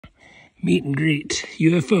Meet and greet.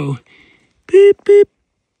 UFO. Beep, beep,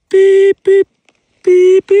 beep, beep,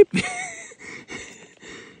 beep, beep.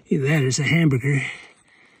 Either that or it's a hamburger.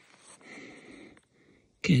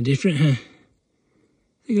 Kind of different, huh?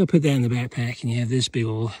 I think I'll put that in the backpack and you have this big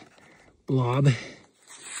old blob.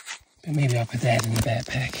 But maybe I'll put that in the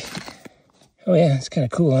backpack. Oh yeah, it's kind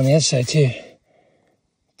of cool on the other side too.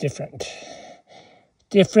 Different.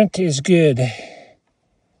 Different is good.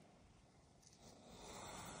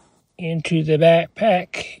 Into the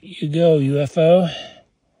backpack you go, UFO.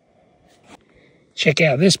 Check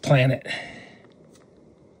out this planet.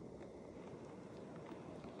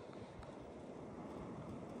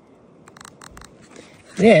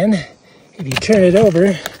 Then, if you turn it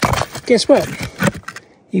over, guess what?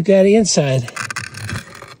 You've got the inside.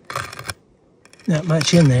 Not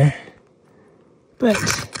much in there, but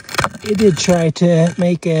it did try to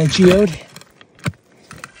make a geode.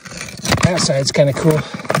 Outside's kind of cool.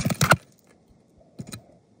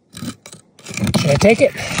 Should I take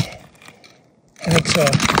it? I think so.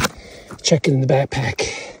 Check it in the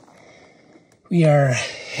backpack. We are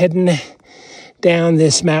heading down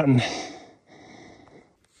this mountain.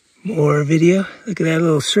 More video. Look at that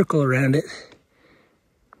little circle around it.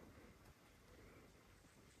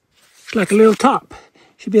 It's like a little top.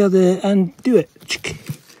 Should be able to undo it.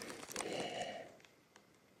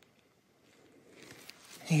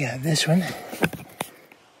 You got this one.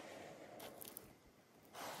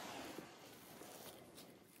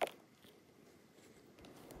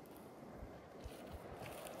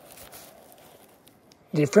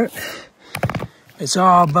 Different. It's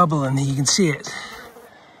all bubbling. You can see it.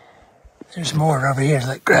 There's more over here.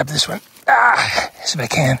 Like, grab this one. As if I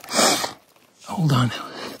can. Hold on.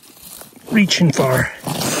 Reaching far.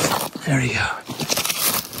 There we go.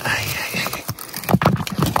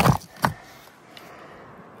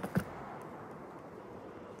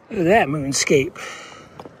 Look at that moonscape.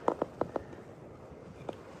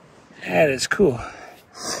 That is cool.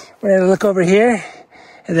 We're gonna look over here,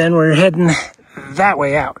 and then we're heading that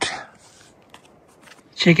way out.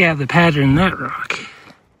 Check out the pattern in that rock.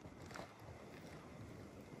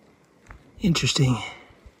 Interesting.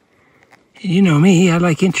 And you know me, I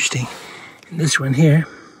like interesting. And this one here.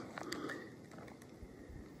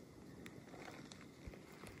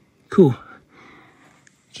 Cool.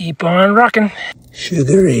 Keep on rocking.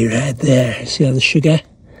 Sugary right there. See all the sugar?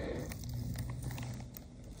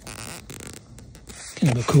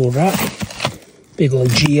 Kind of a cool rock. Big old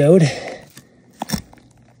geode.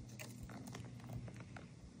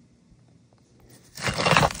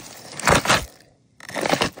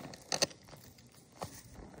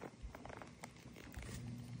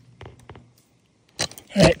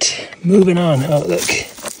 All right, moving on. Oh, look.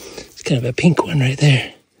 It's kind of a pink one right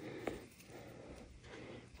there.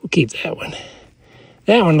 We'll keep that one.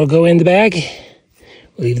 That one will go in the bag.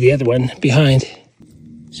 We'll leave the other one behind.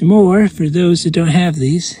 Some more for those that don't have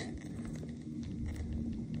these.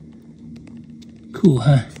 Cool,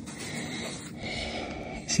 huh?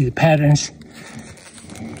 See the patterns?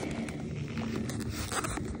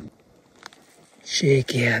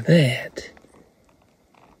 Check out that.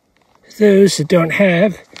 Those that don't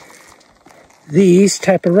have these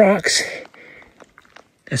type of rocks,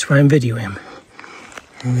 that's why I'm videoing them.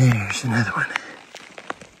 And there's another one.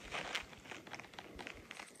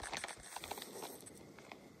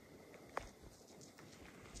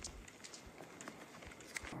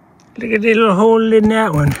 Look at the little hole in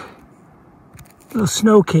that one. Little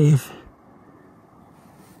snow cave.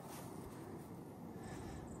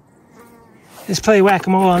 Let's play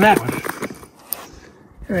whack-a-mole on that one.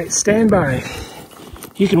 All right, stand by.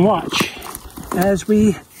 You can watch as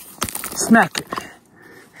we smack it.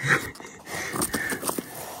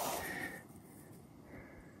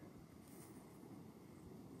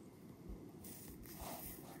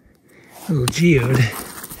 Little geode.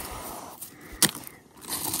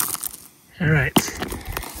 All right,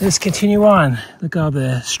 let's continue on. Look at all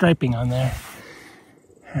the striping on there.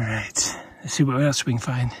 All right, let's see what else we can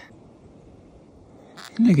find.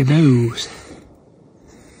 Look at those.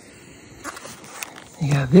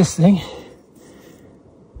 You got this thing.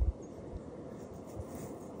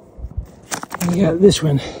 You got this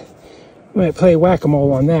one. We might play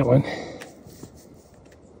whack-a-mole on that one.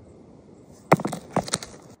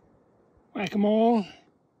 Whack-a-mole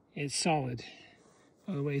is solid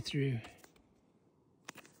all the way through.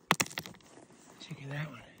 Check out that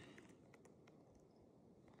one.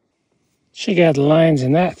 Check out the lines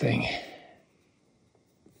in that thing.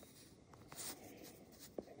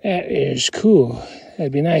 That is cool.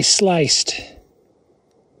 That'd be nice sliced.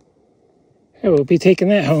 I will be taking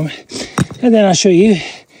that home. And then I'll show you,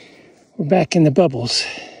 we're back in the bubbles.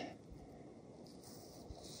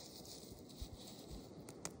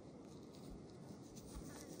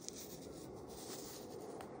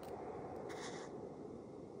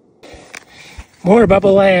 More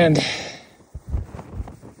bubble land.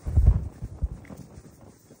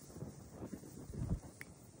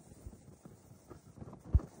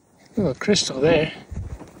 A little crystal there.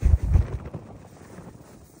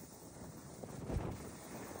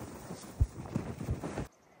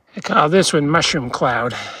 I call this one mushroom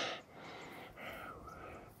cloud.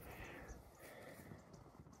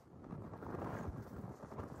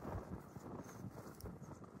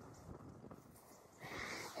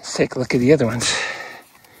 Let's take a look at the other ones.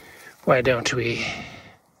 Why don't we?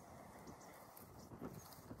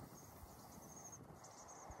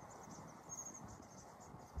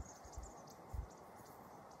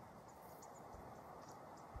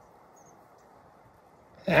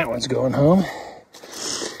 That one's going home.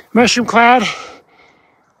 Mushroom cloud,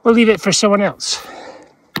 we'll leave it for someone else.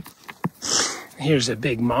 Here's a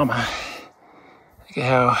big mama. Look at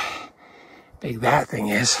how big that thing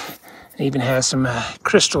is. It even has some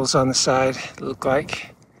crystals on the side, look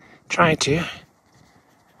like. Trying to.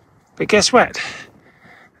 But guess what?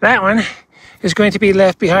 That one is going to be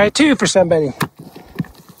left behind too for somebody.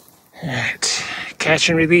 All right, catch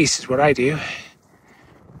and release is what I do.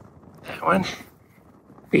 That one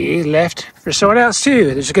be left for someone else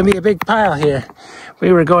too. There's going to be a big pile here.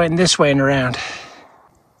 We were going this way and around.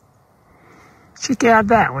 Check out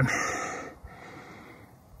that one.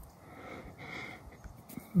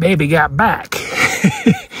 Baby got back.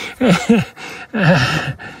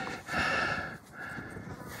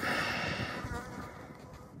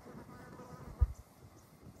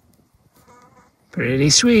 Pretty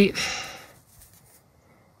sweet.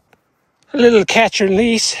 A little catch and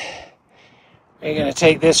release. We're going to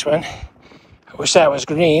take this one. I wish that was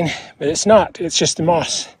green, but it's not. It's just the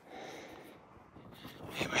moss.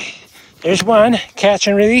 Anyway, there's one, catch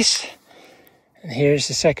and release. And here's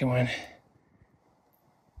the second one.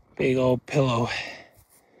 Big old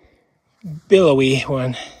billowy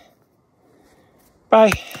one.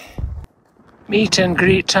 Bye. Meet and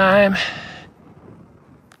greet time.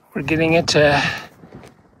 We're getting into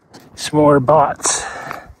some more bots.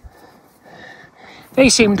 They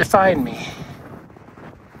seem to find me.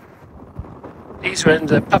 These were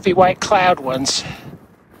the puffy white cloud ones.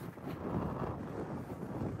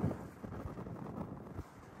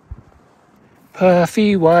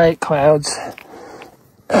 Puffy white clouds.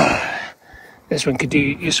 This one could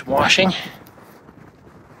use some washing.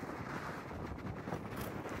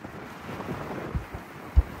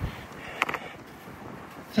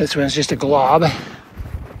 This one's just a glob.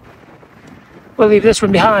 We'll leave this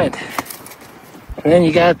one behind. And then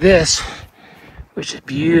you got this, which is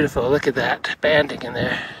beautiful. Look at that banding in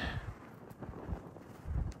there.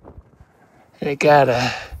 And it got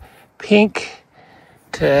a pink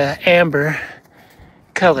to amber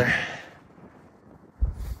color.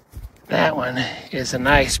 That one is a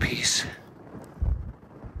nice piece.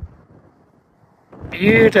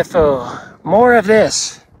 Beautiful. More of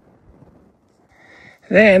this.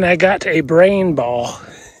 Then I got a brain ball.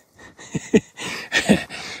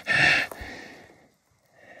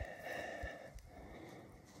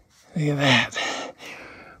 Look at that.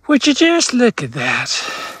 Would you just look at that?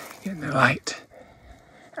 Get in the light.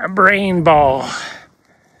 A brain ball.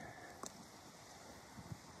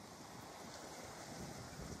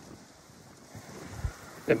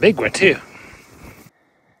 A big one too.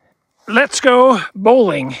 Let's go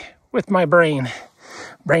bowling with my brain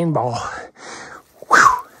ball.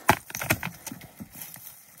 Whew.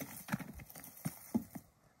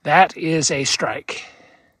 That is a strike.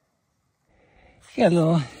 Got a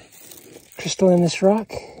little crystal in this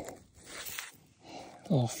rock. A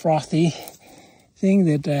little frothy thing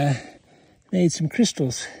that made some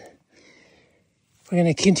crystals. We're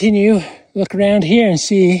going to continue, look around here and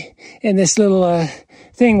see in this little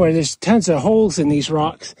thing where there's tons of holes in these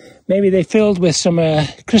rocks. Maybe they filled with some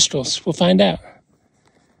crystals. We'll find out.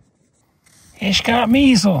 It's got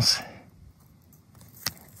measles.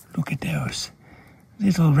 Look at those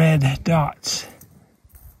little red dots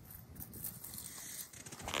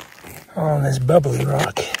on this bubbly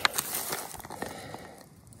rock.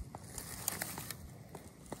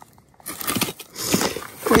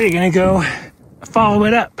 We're gonna go follow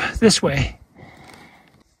it up this way.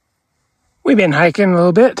 We've been hiking a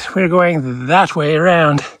little bit. We're going that way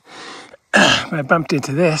around. I bumped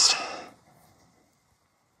into this.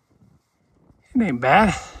 It ain't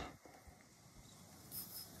bad.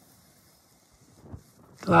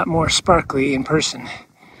 A lot more sparkly in person.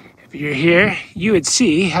 If you're here, you would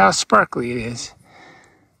see how sparkly it is.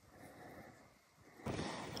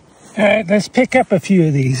 All right, let's pick up a few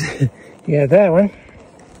of these. Yeah, that one.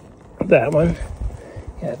 That one.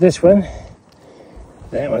 Yeah, this one.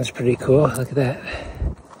 That one's pretty cool. Look at that.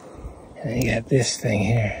 And you got this thing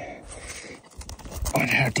here. I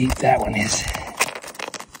wonder how deep that one is.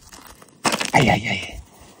 Ay, ay, ay.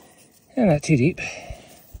 Not too deep.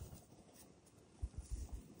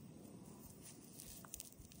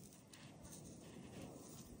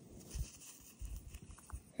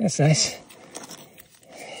 That's nice.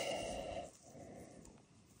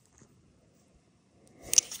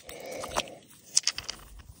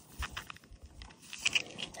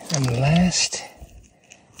 And the last,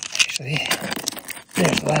 actually,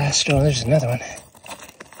 there's the last. Oh, there's another one.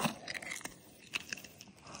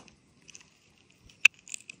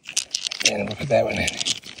 And we'll put that one in.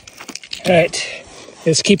 All right,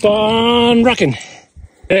 let's keep on rocking.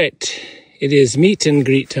 All right, it is meet and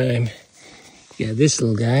greet time. Yeah, this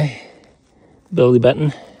little guy, belly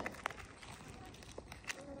button.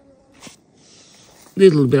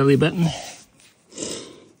 Little belly button.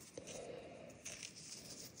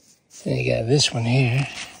 And you got this one here,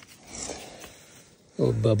 a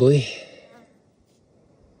little bubbly.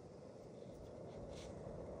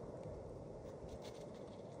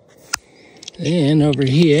 And over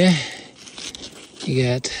here, you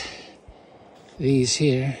got these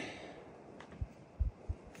here.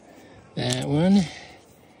 That one,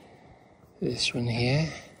 this one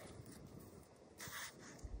here.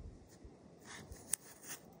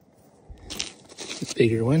 The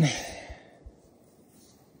bigger one.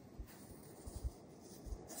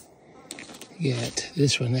 You got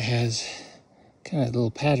this one that has kind of a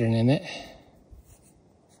little pattern in it.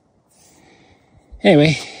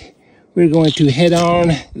 Anyway, we're going to head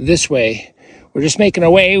on this way. We're just making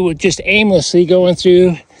our way. We're just aimlessly going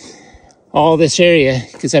through all this area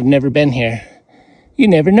because I've never been here. You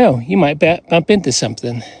never know. You might bump into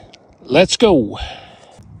something. Let's go.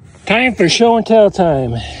 Time for show and tell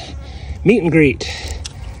time. Meet and greet.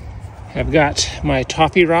 I've got my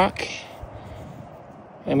toffee rock.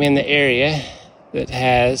 I'm in the area that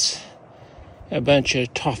has a bunch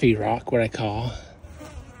of toffee rock, what I call.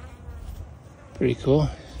 Pretty cool.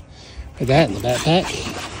 Put that in the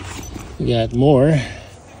backpack. We got more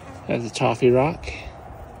of the toffee rock.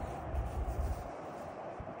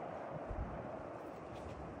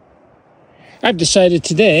 I've decided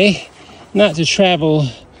today not to travel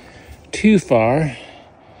too far.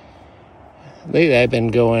 Lately I've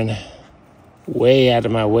been going way out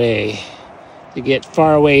of my way to get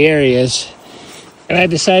far away areas. And I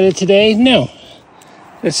decided today, no,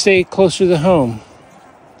 let's stay closer to home.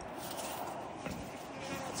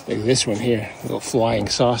 Like this one here, a little flying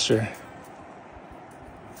saucer.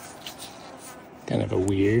 Kind of a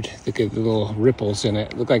weird, look at the little ripples in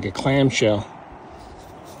it. Look like a clamshell.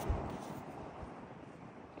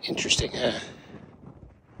 Interesting, huh?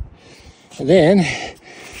 And then,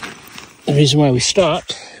 the reason why we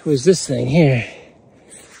stopped was this thing here.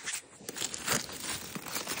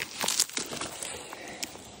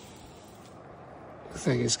 Looks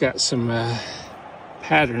like it's got some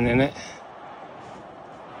pattern in it.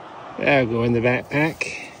 That'll go in the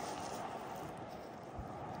backpack.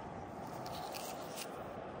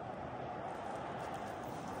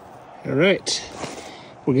 All right,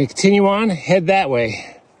 we're gonna continue on, head that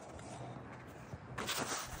way.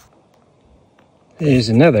 There's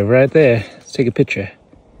another right there. Let's take a picture.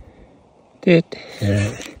 All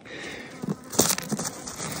right.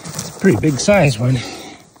 It's a pretty big size one.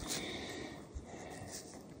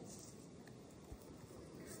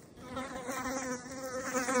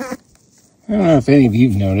 I don't know if any of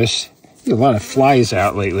you've noticed, there's a lot of flies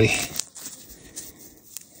out lately.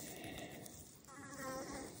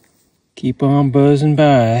 Keep on buzzing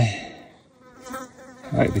by.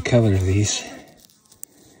 I like the color of these.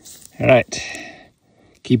 All right,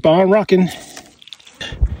 keep on rocking.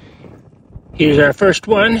 Here's our first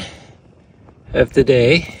one of the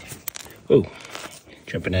day. Oh,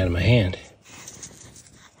 jumping out of my hand.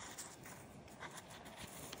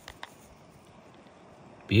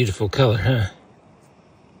 Beautiful color, huh?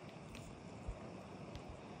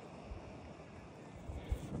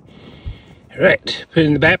 All right, put it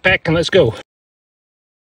in the backpack and let's go.